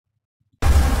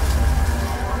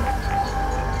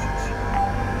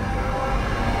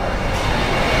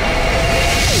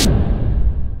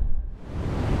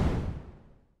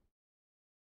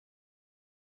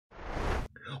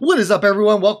What is up,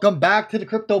 everyone? Welcome back to the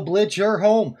Crypto Blitz, your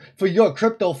home for your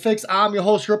crypto fix. I'm your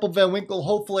host, Ripple Van Winkle.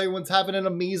 Hopefully everyone's having an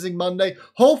amazing Monday.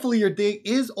 Hopefully your day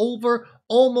is over,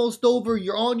 almost over.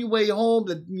 You're on your way home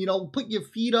to, put your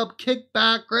feet up, kick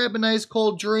back, grab a nice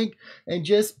cold drink, and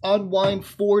just unwind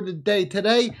for the day.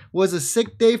 Today was a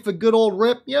sick day for good old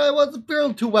Rip. I wasn't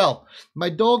feeling too well. My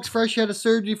dog's fresh out of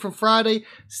surgery from Friday,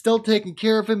 still taking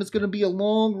care of him. It's going to be a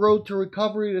long road to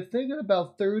recovery. They're thinking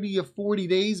about 30 or 40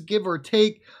 days, give or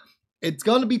take. It's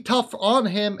going to be tough on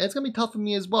him. It's going to be tough for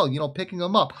me as well, picking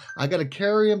him up. I got to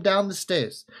carry him down the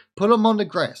stairs, put him on the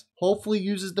grass, hopefully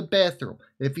uses the bathroom.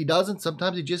 If he doesn't,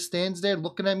 sometimes he just stands there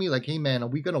looking at me like, hey, man, are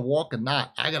we going to walk or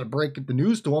not? I got to break the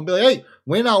news to him. Be like, hey,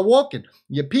 we're not walking.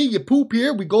 You pee, you poop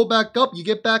here. We go back up. You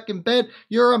get back in bed.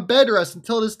 You're on bed rest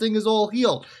until this thing is all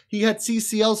healed. He had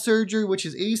CCL surgery, which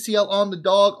is ACL on the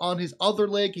dog, on his other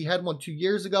leg. He had one 2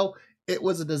 years ago. It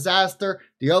was a disaster.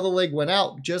 The other leg went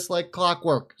out just like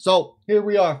clockwork. So here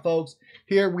we are, folks.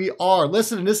 Here we are.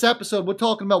 Listen, in this episode, we're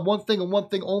talking about one thing and one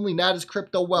thing only, and that is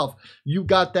crypto wealth. You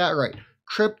got that right.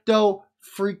 Crypto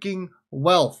freaking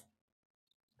wealth.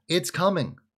 It's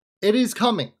coming. It is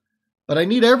coming. But I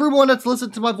need everyone that's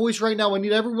listening to my voice right now, I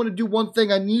need everyone to do one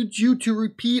thing. I need you to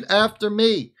repeat after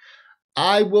me.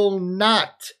 I will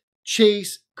not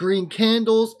chase green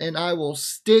candles, and I will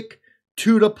stick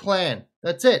to the plan.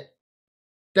 That's it.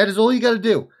 That is all you got to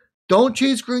do. Don't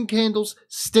chase green candles.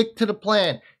 Stick to the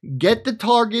plan. Get the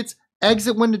targets.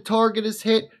 Exit when the target is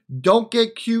hit. Don't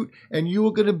get cute. And you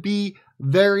are going to be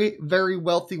very, very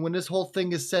wealthy when this whole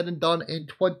thing is said and done in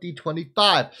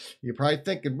 2025. You're probably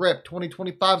thinking, Rip,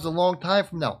 2025 is a long time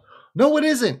from now. No, it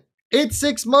isn't. It's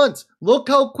 6 months. Look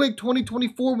how quick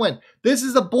 2024 went. This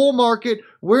is a bull market.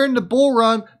 We're in the bull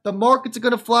run. The markets are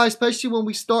going to fly, especially when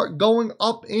we start going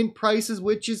up in prices,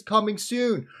 which is coming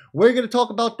soon. We're going to talk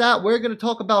about that. We're going to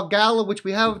talk about Gala, which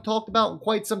we haven't talked about in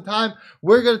quite some time.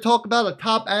 We're going to talk about a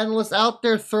top analyst out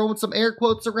there throwing some air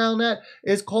quotes around that,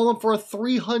 is calling for a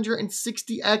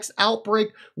 360x outbreak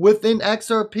within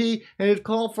XRP, and it's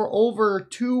calling for over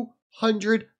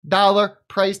 $200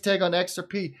 price tag on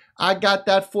XRP. I got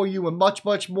that for you and much,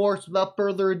 much more. So without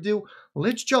further ado,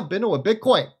 let's jump into it.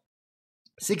 Bitcoin,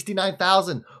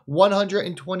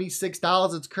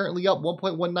 $69,126. It's currently up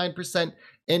 1.19%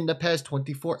 in the past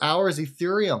 24 hours.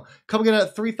 Ethereum coming in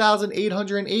at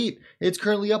 3,808. It's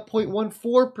currently up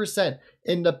 0.14%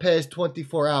 in the past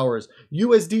 24 hours.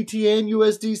 USDT and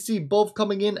USDC both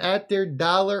coming in at their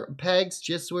dollar pegs,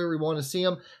 just where we want to see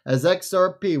them. As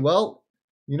XRP, well,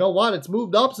 you know what? It's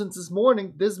moved up since this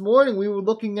morning. This morning we were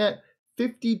looking at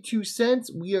 52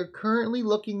 cents. We are currently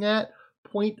looking at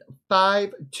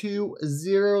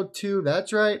 0.5202.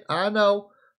 That's right. I know.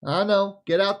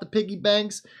 Get out the piggy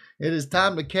banks. It is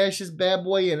time to cash this bad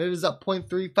boy, and it is up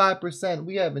 0.35%.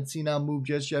 We haven't seen our move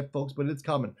just yet, folks, but it's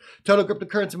coming. Total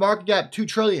cryptocurrency market cap,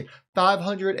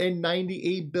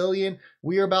 $2,598 billion.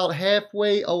 We are about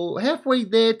halfway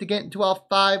there to get into our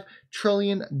 $5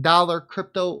 trillion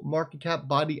crypto market cap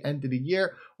by the end of the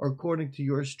year, according to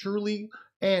yours truly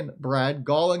and Brad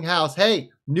Gallinghouse.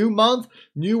 Hey, new month,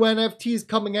 new NFTs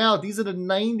coming out. These are the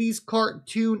 90s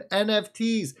cartoon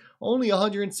NFTs. Only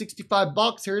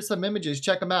 $165. Here's some images.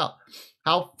 Check them out.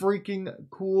 How freaking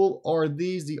cool are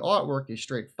these? The artwork is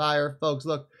straight fire, folks.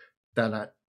 Look,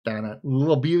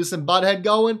 little Beavis and Butthead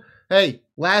going. Hey,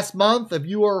 last month, if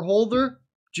you were a holder,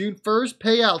 June 1st,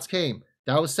 payouts came.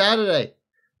 That was Saturday.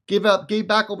 Gave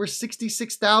back over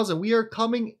 66,000. We are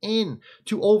coming in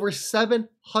to over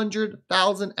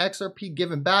 700,000 XRP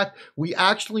given back. We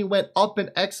actually went up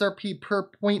in XRP per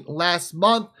point last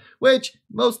month, which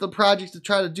most of the projects that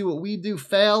try to do what we do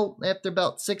fail after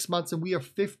about 6 months, and we are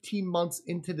 15 months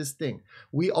into this thing.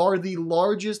 We are the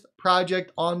largest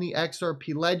project on the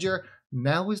XRP ledger.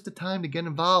 Now is the time to get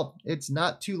involved. It's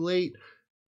not too late.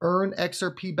 Earn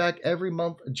XRP back every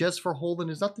month just for holding.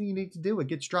 There's nothing you need to do. It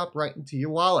gets dropped right into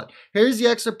your wallet. Here's the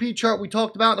XRP chart we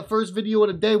talked about in the first video of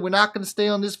the day. We're not going to stay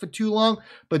on this for too long,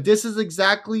 but this is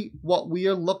exactly what we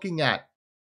are looking at.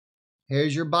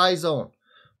 Here's your buy zone.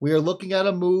 We are looking at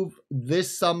a move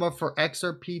this summer for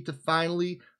XRP to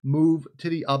finally move to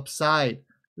the upside.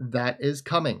 That is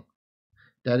coming.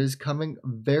 That is coming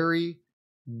very,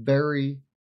 very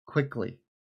quickly.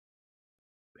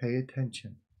 Pay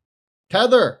attention.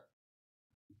 Tether.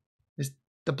 Is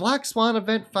the Black Swan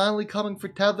event finally coming for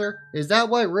Tether? Is that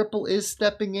why Ripple is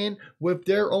stepping in with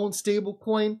their own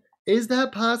stablecoin? Is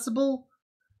that possible?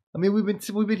 I mean, we've been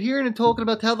hearing and talking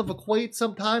about Tether for quite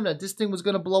some time that this thing was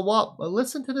going to blow up. But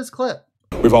listen to this clip.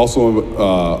 We've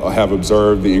also have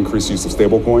observed the increased use of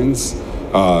stablecoins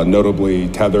notably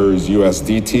Tether's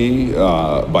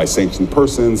USDT, by sanctioned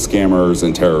persons, scammers,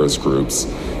 and terrorist groups.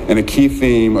 And a key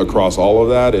theme across all of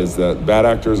that is that bad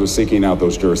actors are seeking out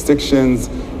those jurisdictions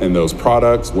and those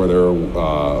products where there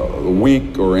are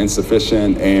weak or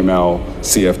insufficient AML,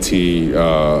 CFT,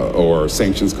 or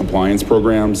sanctions compliance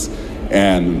programs.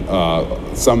 And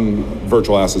some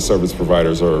virtual asset service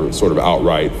providers are sort of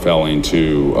outright failing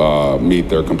to meet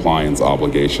their compliance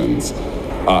obligations.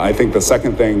 I think the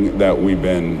second thing that we've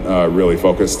been really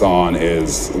focused on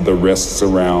is the risks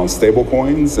around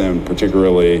stablecoins, and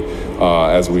particularly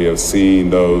as we have seen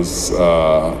those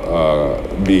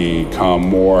become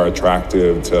more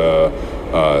attractive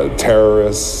to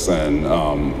terrorists and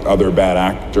other bad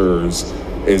actors.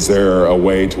 Is there a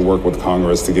way to work with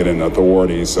Congress to get an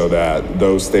authority so that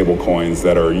those stablecoins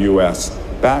that are U.S.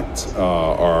 backed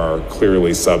are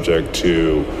clearly subject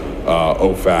to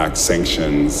OFAC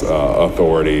sanctions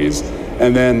authorities?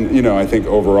 And then, I think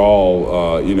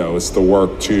overall, it's the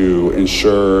work to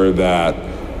ensure that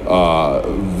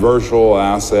virtual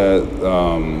asset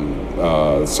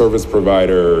service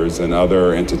providers and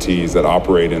other entities that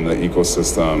operate in the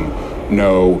ecosystem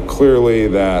know clearly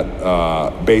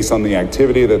that based on the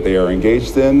activity that they are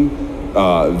engaged in,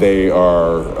 they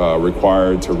are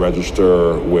required to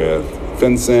register with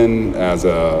FinCEN as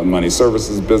a money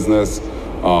services business,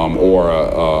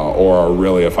 or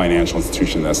really a financial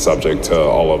institution that's subject to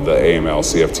all of the AML,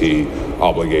 CFT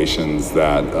obligations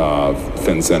that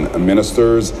FinCEN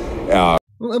administers.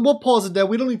 And we'll pause it there.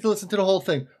 We don't need to listen to the whole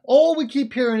thing. All we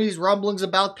keep hearing these rumblings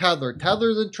about Tether.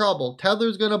 Tether's in trouble.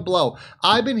 Tether's going to blow.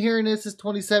 I've been hearing this since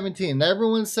 2017.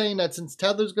 Everyone's saying that since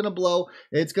Tether's going to blow,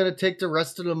 it's going to take the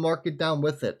rest of the market down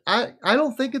with it. I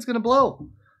don't think it's going to blow.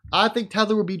 I think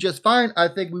Tether will be just fine. I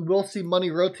think we will see money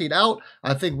rotate out.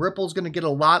 I think Ripple's going to get a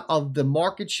lot of the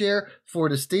market share for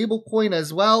the stable coin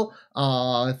as well.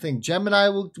 I think Gemini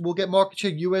will get market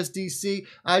share, USDC.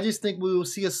 I just think we will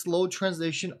see a slow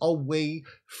transition away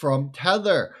from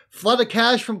Tether. Flood of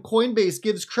cash from Coinbase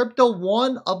gives crypto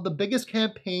one of the biggest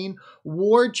campaign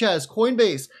war chests.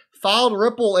 Coinbase filed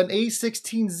Ripple and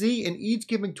A16Z, and each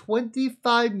giving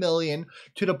 $25 million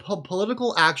to the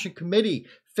Political Action Committee.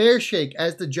 Fair shake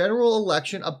as the general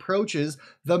election approaches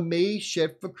the May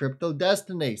shift for crypto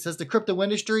destiny. Says the crypto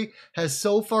industry has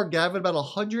so far gathered about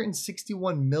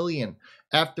 $161 million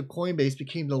after Coinbase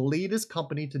became the latest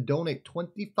company to donate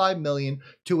 $25 million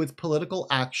to its Political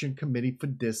Action Committee for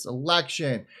this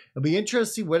election. It'll be interesting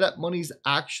to see where that money's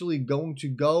actually going to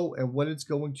go and what it's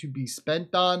going to be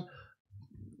spent on.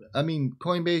 I mean,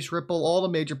 Coinbase, Ripple, all the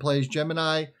major players,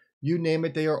 Gemini, you name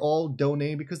it, they are all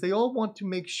donating because they all want to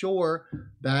make sure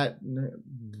that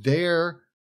their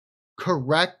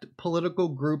correct political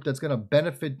group that's going to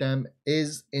benefit them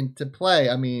is into play.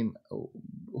 I mean,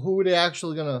 who are they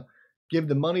actually going to give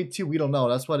the money to? We don't know.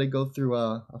 That's why they go through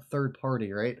a third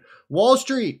party, right? Wall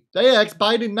Street, they asked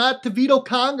Biden not to veto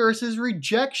Congress's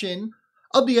rejection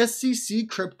of the SEC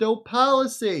crypto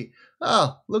policy.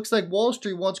 Looks like Wall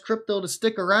Street wants crypto to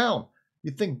stick around. You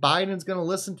think Biden's going to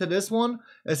listen to this one?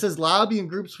 It says lobbying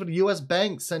groups for the U.S.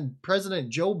 banks sent President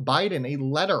Joe Biden a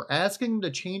letter asking him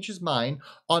to change his mind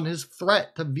on his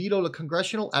threat to veto the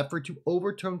congressional effort to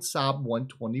overturn SAB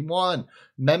 121.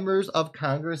 Members of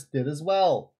Congress did as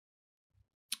well.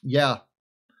 Yeah.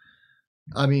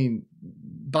 I mean,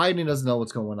 Biden doesn't know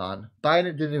what's going on.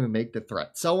 Biden didn't even make the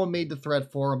threat. Someone made the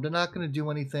threat for him. They're not going to do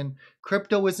anything.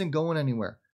 Crypto isn't going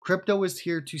anywhere. Crypto is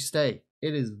here to stay.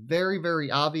 It is very,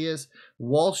 very obvious.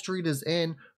 Wall Street is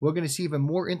in. We're going to see even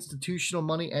more institutional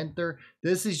money enter.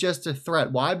 This is just a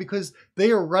threat. Why? Because they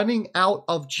are running out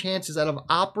of chances, out of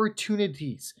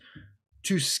opportunities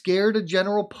to scare the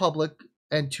general public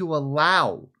and to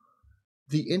allow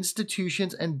the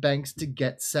institutions and banks to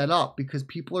get set up because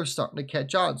people are starting to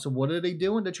catch on. So what are they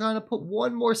doing? They're trying to put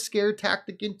one more scare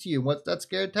tactic into you. What's that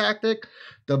scare tactic?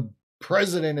 The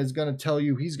president is going to tell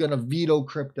you he's going to veto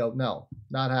crypto. No,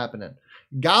 not happening.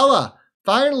 Gala,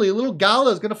 finally, a little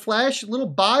Gala is going to flash a little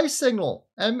buy signal.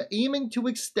 I'm aiming to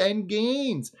extend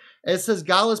gains. It says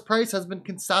Gala's price has been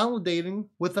consolidating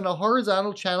within a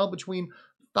horizontal channel between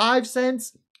 5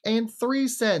 cents and 3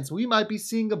 cents. We might be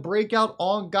seeing a breakout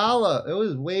on Gala. It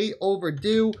was way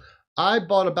overdue. I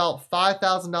bought about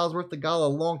 $5,000 worth of Gala a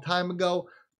long time ago.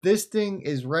 This thing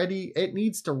is ready. It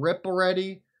needs to rip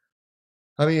already.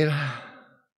 I mean,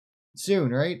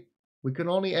 soon, right? We can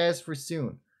only ask for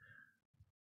soon.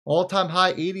 All-time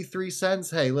high, 83 cents.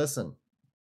 Hey, listen.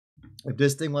 If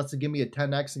this thing wants to give me a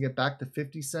 10x and get back to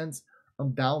 50 cents,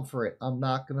 I'm down for it. I'm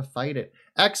not going to fight it.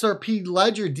 XRP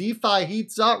Ledger, DeFi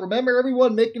heats up. Remember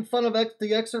everyone making fun of the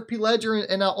XRP Ledger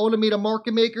and automated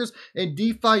market makers and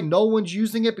DeFi? No one's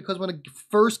using it because when it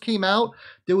first came out,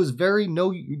 there was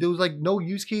no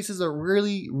use cases or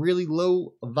really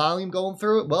low volume going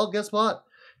through it. Well, guess what?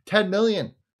 10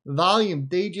 million volume.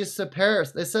 They just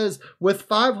surpassed. It says with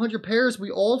 500 pairs,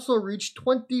 we also reached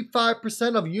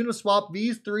 25% of Uniswap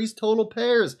V3's total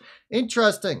pairs.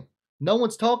 Interesting. No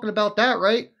one's talking about that,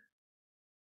 right?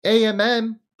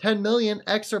 AMM, 10 million,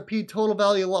 XRP total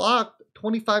value locked,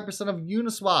 25% of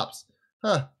Uniswaps.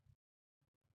 Huh.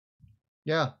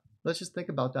 Yeah, let's just think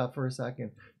about that for a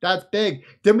second. That's big.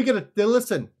 Then we gotta,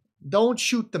 listen, don't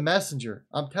shoot the messenger.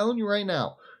 I'm telling you right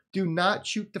now, do not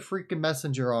shoot the freaking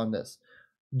messenger on this.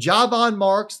 Javon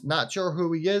Marks, not sure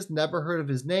who he is, never heard of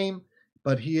his name,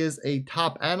 but he is a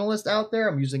top analyst out there.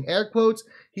 I'm using air quotes.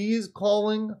 He is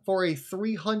calling for a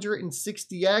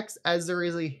 360x as there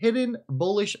is a hidden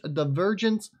bullish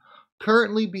divergence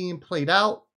currently being played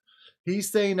out.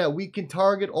 He's saying that we can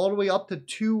target all the way up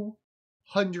to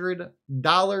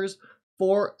 $200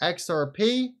 for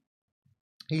XRP.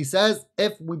 He says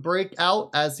if we break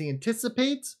out as he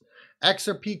anticipates,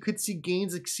 XRP could see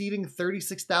gains exceeding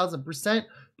 36,000%,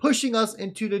 pushing us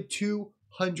into the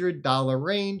 $200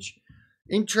 range.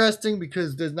 Interesting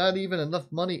because there's not even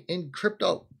enough money in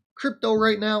crypto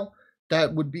right now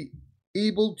that would be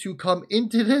able to come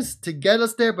into this to get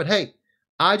us there. But hey,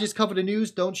 I just covered the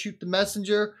news. Don't shoot the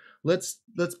messenger. Let's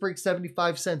break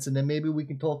 75 cents and then maybe we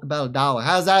can talk about $1.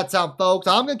 How's that sound, folks?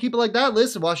 I'm gonna keep it like that.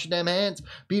 Listen, wash your damn hands,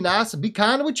 be nice, and be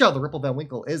kind to each other. Ripple Van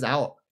Winkle is out.